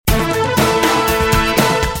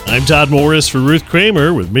I'm Todd Morris for Ruth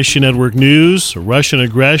Kramer with Mission Network News. Russian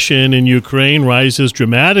aggression in Ukraine rises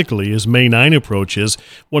dramatically as May 9 approaches,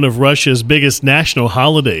 one of Russia's biggest national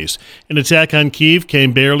holidays. An attack on Kyiv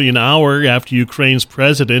came barely an hour after Ukraine's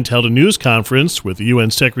president held a news conference with the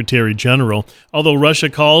UN Secretary General. Although Russia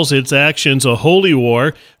calls its actions a holy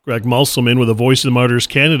war, Greg Musselman with the Voice of the Martyrs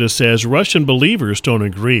Canada says Russian believers don't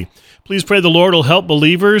agree. Please pray the Lord will help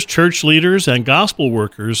believers, church leaders, and gospel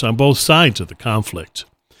workers on both sides of the conflict.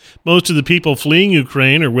 Most of the people fleeing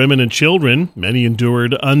Ukraine are women and children. Many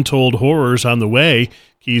endured untold horrors on the way.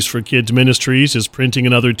 Keys for Kids Ministries is printing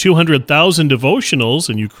another 200,000 devotionals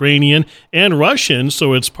in Ukrainian and Russian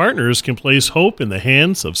so its partners can place hope in the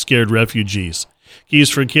hands of scared refugees.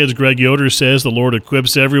 Keys for Kids Greg Yoder says the Lord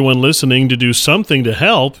equips everyone listening to do something to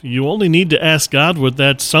help. You only need to ask God what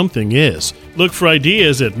that something is. Look for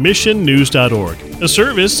ideas at missionnews.org, a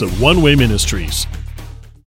service of One Way Ministries.